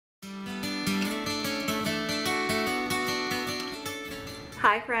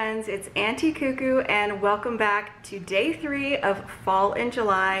Hi friends, it's Auntie Cuckoo and welcome back to day 3 of Fall in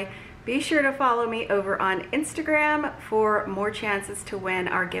July. Be sure to follow me over on Instagram for more chances to win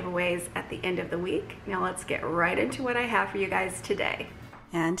our giveaways at the end of the week. Now let's get right into what I have for you guys today.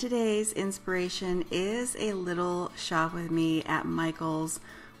 And today's inspiration is a little shop with me at Michael's.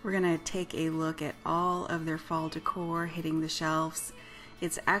 We're gonna take a look at all of their fall decor hitting the shelves.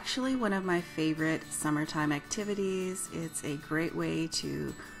 It's actually one of my favorite summertime activities. It's a great way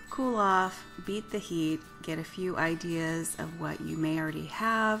to cool off, beat the heat, get a few ideas of what you may already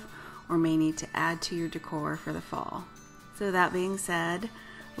have or may need to add to your decor for the fall. So that being said,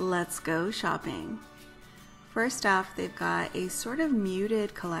 let's go shopping. First off, they've got a sort of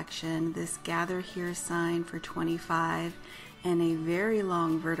muted collection, this Gather Here sign for $25 and a very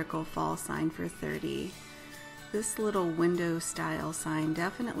long vertical fall sign for $30. This little window style sign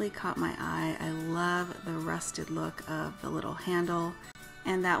definitely caught my eye. I love the rusted look of the little handle,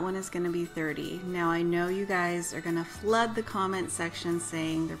 and that one is going to be $30. Now I know you guys are going to flood the comment section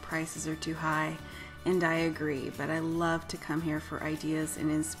saying their prices are too high, and I agree, but I love to come here for ideas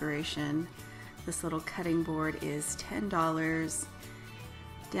and inspiration. This little cutting board is $10.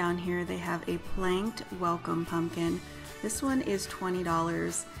 Down here they have a planked welcome pumpkin. This one is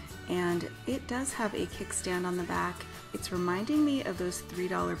 $20. And it does have a kickstand on the back. It's reminding me of those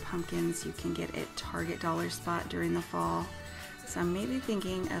 $3 pumpkins you can get at Target Dollar Spot during the fall. So I'm maybe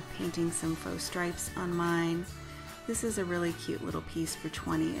thinking of painting some faux stripes on mine. This is a really cute little piece for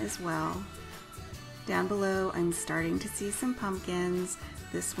 $20 as well. Down below I'm starting to see some pumpkins.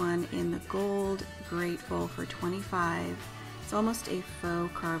 This one in the gold, grateful for $25. It's almost a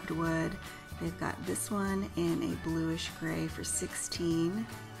faux carved wood. They've got this one in a bluish gray for $16.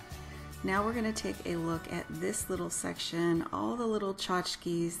 Now we're going to take a look at this little section, all the little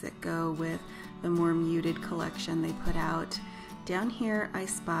tchotchkes that go with the more muted collection they put out. Down here I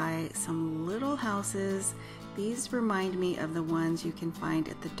spy some little houses. These remind me of the ones you can find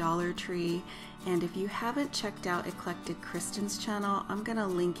at the Dollar Tree, and if you haven't checked out Eclectic Kristen's channel, I'm going to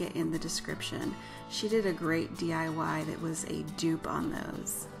link it in the description. She did a great DIY that was a dupe on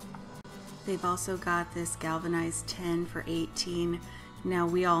those. They've also got this galvanized tin for $18. Now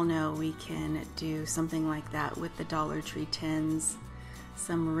we all know we can do something like that with the Dollar Tree tins.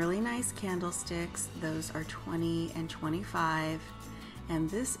 Some really nice candlesticks, those are $20 and $25. And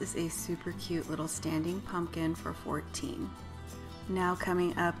this is a super cute little standing pumpkin for $14. Now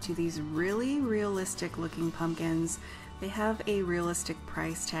coming up to these really realistic looking pumpkins, they have a realistic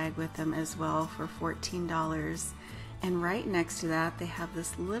price tag with them as well for $14. And right next to that they have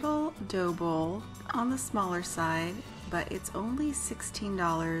this little dough bowl on the smaller side, but it's only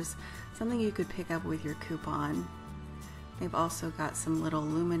 $16, something you could pick up with your coupon. They've also got some little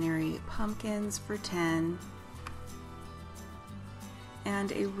luminary pumpkins for $10,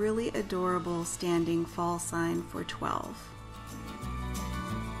 and a really adorable standing fall sign for $12.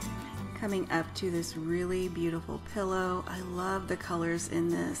 Coming up to this really beautiful pillow. I love the colors in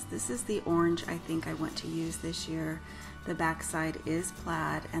this. This is the orange I think I want to use this year. The back side is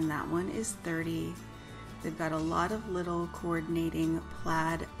plaid, and that one is $30. They've got a lot of little coordinating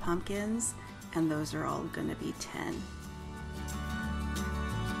plaid pumpkins, and those are all going to be $10.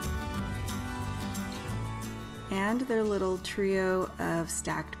 And their little trio of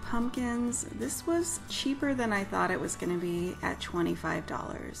stacked pumpkins. This was cheaper than I thought it was going to be at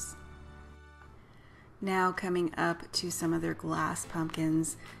 $25. Now coming up to some of their glass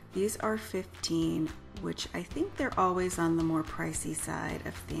pumpkins. These are $15, which I think they're always on the more pricey side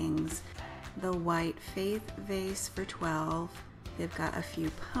of things. The white faith vase for $12. They've got a few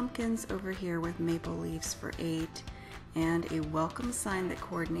pumpkins over here with maple leaves for $8, and a welcome sign that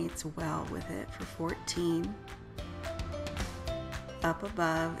coordinates well with it for $14. Up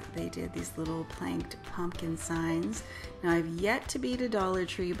above they did these little planked pumpkin signs. Now I've yet to beat a Dollar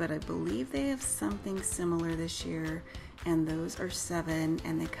Tree, but I believe they have something similar this year, and those are $7,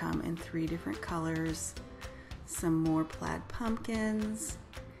 and they come in 3 different colors. Some more plaid pumpkins.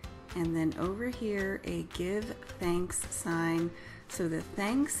 And then over here, a give thanks sign. So the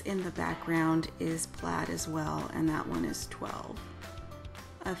thanks in the background is plaid as well, and that one is $12.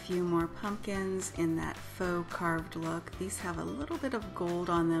 A few more pumpkins in that faux carved look. These have a little bit of gold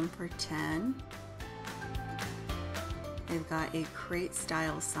on them for $10. They've got a crate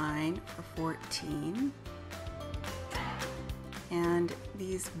style sign for $14. And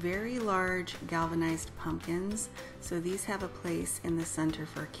these very large galvanized pumpkins. So these have a place in the center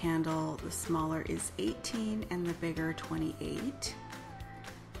for a candle. The smaller is $18 and the bigger $28.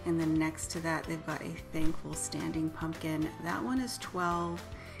 And then next to that they've got a thankful standing pumpkin. That one is $12,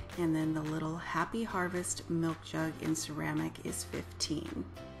 And then the little Happy Harvest milk jug in ceramic is $15.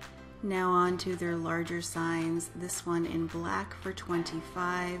 Now on to their larger signs. This one in black for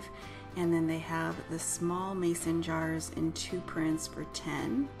 $25, and then they have the small mason jars in 2 prints for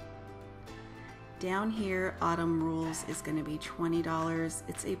 $10. Down here, Autumn Rules is going to be $20.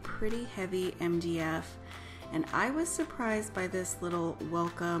 It's a pretty heavy MDF, and I was surprised by this little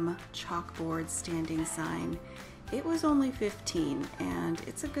welcome chalkboard standing sign. It was only $15, and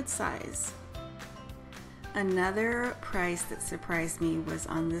it's a good size. Another price that surprised me was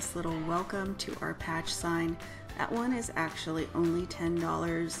on this little welcome to our patch sign. That one is actually only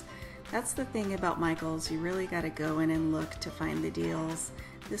 $10. That's the thing about Michael's, you really got to go in and look to find the deals.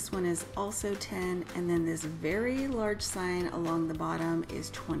 This one is also $10, and then this very large sign along the bottom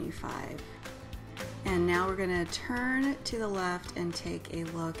is $25. And now we're going to turn to the left and take a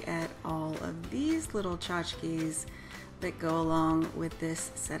look at all of these little tchotchkes that go along with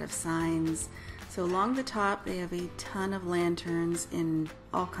this set of signs. So along the top, they have a ton of lanterns in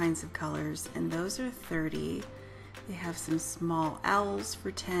all kinds of colors, and those are $30. They have some small owls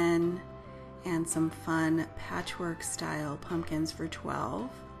for $10, and some fun patchwork style pumpkins for $12.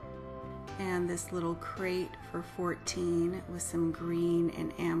 And this little crate for $14 with some green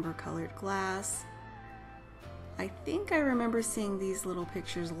and amber colored glass. I think I remember seeing these little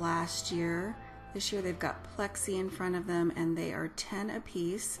pictures last year. This year they've got plexi in front of them, and they are $10 a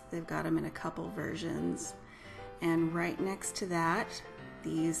piece. They've got them in a couple versions. And right next to that,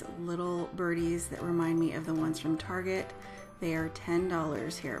 these little birdies that remind me of the ones from Target. They are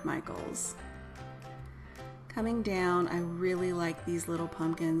 $10 here at Michael's. Coming down, I really like these little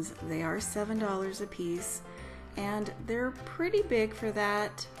pumpkins. They are $7 a piece, and they're pretty big for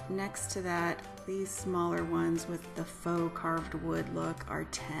that. Next to that, these smaller ones with the faux carved wood look are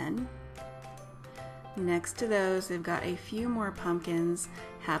 $10. Next to those, they've got a few more pumpkins.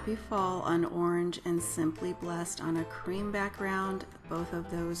 Happy Fall on orange and Simply Blessed on a cream background. Both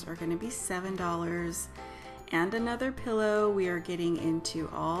of those are going to be $7. And another pillow. We are getting into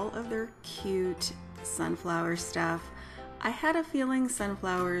all of their cute sunflower stuff. I had a feeling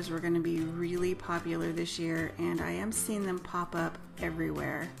sunflowers were going to be really popular this year, and I am seeing them pop up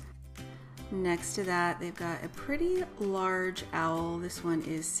everywhere. Next to that, they've got a pretty large owl. This one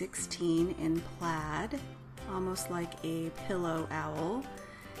is $16 in plaid, almost like a pillow owl.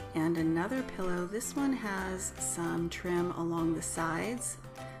 And another pillow. This one has some trim along the sides.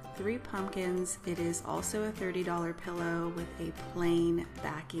 3 pumpkins. It is also a $30 pillow with a plain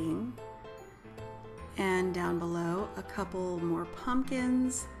backing. And down below, a couple more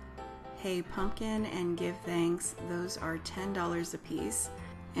pumpkins. Hey Pumpkin and Give Thanks. Those are $10 a piece.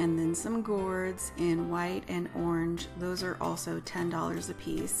 And then some gourds in white and orange. Those are also $10 a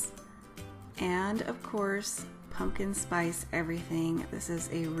piece. And of course, pumpkin spice everything. This is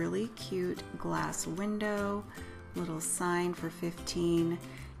a really cute glass window, little sign for $15,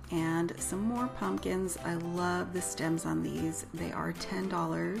 and some more pumpkins. I love the stems on these. They are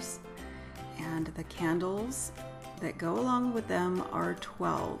 $10, and the candles that go along with them are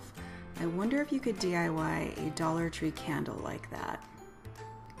 $12. I wonder if you could DIY a Dollar Tree candle like that.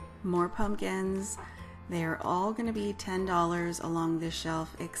 More pumpkins. They are all going to be $10 along this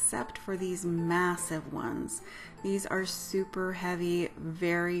shelf, except for these massive ones. These are super heavy,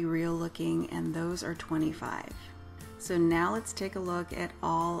 very real looking, and those are $25. So now let's take a look at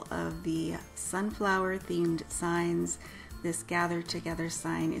all of the sunflower themed signs. This Gather Together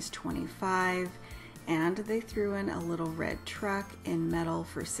sign is $25, and they threw in a little red truck in metal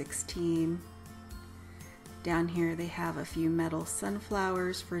for $16. Down here they have a few metal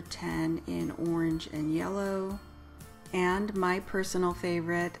sunflowers for $10 in orange and yellow. And my personal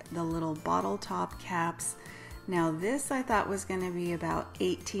favorite, the little bottle top caps. Now this I thought was going to be about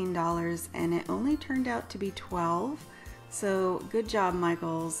 $18, and it only turned out to be $12. So good job,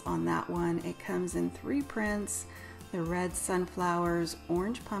 Michael's, on that one. It comes in 3 prints: the red sunflowers,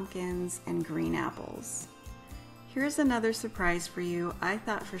 orange pumpkins, and green apples. Here's another surprise for you. I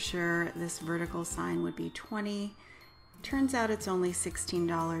thought for sure this vertical sign would be $20. Turns out it's only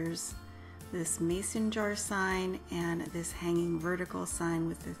 $16. This mason jar sign and this hanging vertical sign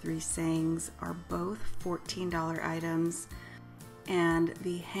with the 3 sayings are both $14 items. And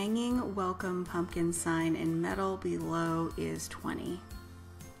the hanging welcome pumpkin sign in metal below is $20.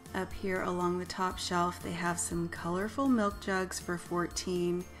 Up here along the top shelf, they have some colorful milk jugs for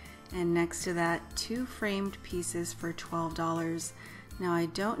 $14. And next to that, 2 framed pieces for $12. Now I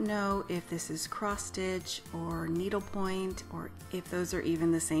don't know if this is cross stitch or needlepoint, or if those are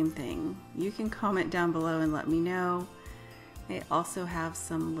even the same thing. You can comment down below and let me know. They also have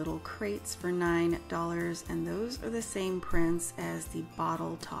some little crates for $9, and those are the same prints as the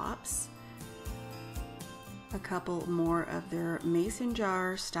bottle tops. A couple more of their mason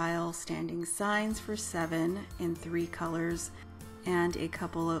jar style standing signs for $7 in 3 colors, and a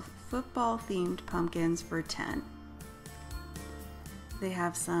couple of football themed pumpkins for $10. They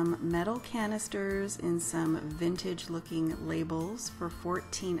have some metal canisters in some vintage looking labels for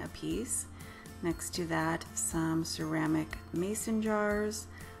 $14 a piece. Next to that, some ceramic mason jars.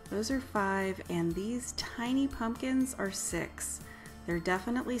 Those are $5, and these tiny pumpkins are $6. They're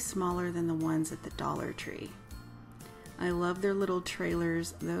definitely smaller than the ones at the Dollar Tree. I love their little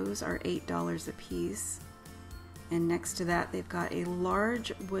trailers. Those are $8 a piece. And next to that, they've got a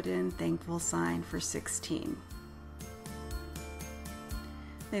large wooden thankful sign for $16.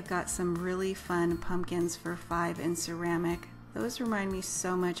 They've got some really fun pumpkins for $5 in ceramic. Those remind me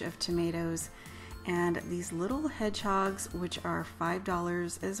so much of tomatoes. And these little hedgehogs, which are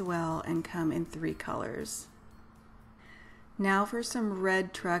 $5 as well and come in 3 colors. Now for some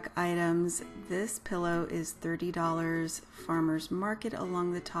red truck items. This pillow is $30, Farmer's Market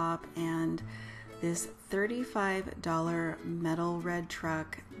along the top, and this $35 metal red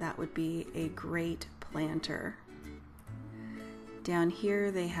truck, that would be a great planter. Down here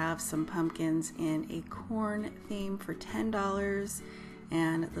they have some pumpkins in a corn theme for $10,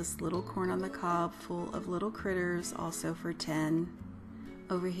 and this little corn on the cob full of little critters also for $10.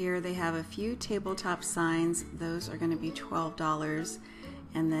 Over here they have a few tabletop signs. Those are going to be $12.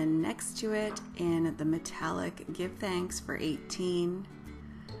 And then next to it in the metallic Give Thanks for $18.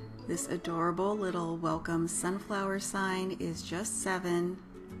 This adorable little welcome sunflower sign is just $7.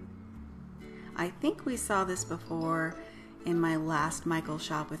 I think we saw this before in my last Michael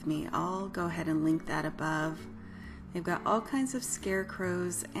Shop With Me. I'll go ahead and link that above. They've got all kinds of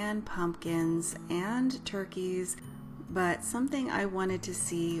scarecrows and pumpkins and turkeys, but something I wanted to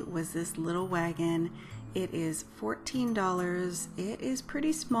see was this little wagon. It is $14. It is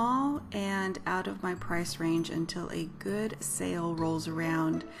pretty small and out of my price range until a good sale rolls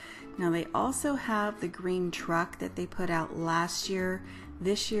around. Now they also have the green truck that they put out last year.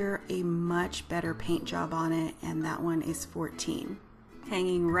 This year, a much better paint job on it, and that one is $14.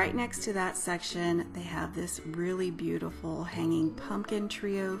 Hanging right next to that section, they have this really beautiful hanging pumpkin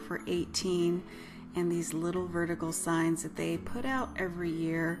trio for $18, and these little vertical signs that they put out every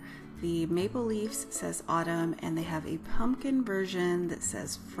year. The maple leaves says autumn, and they have a pumpkin version that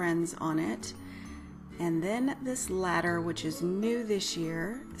says friends on it. And then this ladder, which is new this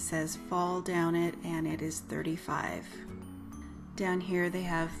year, says fall down it, and it is $35. Down here they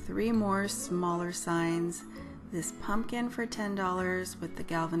have 3 more smaller signs. This pumpkin for $10 with the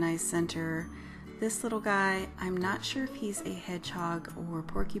galvanized center. This little guy, I'm not sure if he's a hedgehog or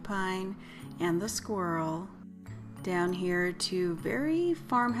porcupine, and the squirrel. Down here, 2 very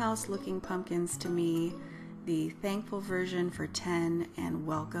farmhouse looking pumpkins to me. The thankful version for $10 and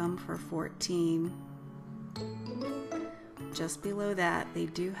welcome for $14. Just below that, they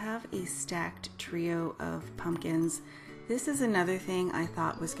do have a stacked trio of pumpkins. This is another thing I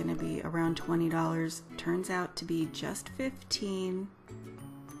thought was going to be around $20. Turns out to be just $15.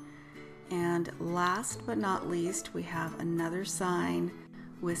 And last but not least, we have another sign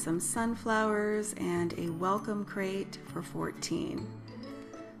with some sunflowers and a welcome crate for $14.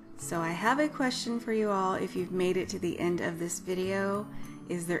 So I have a question for you all if you've made it to the end of this video.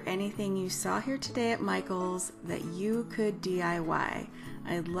 Is there anything you saw here today at Michael's that you could DIY?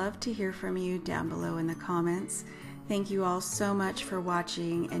 I'd love to hear from you down below in the comments. Thank you all so much for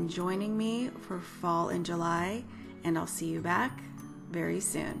watching and joining me for Fall in July, and I'll see you back very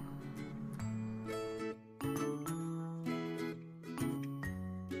soon.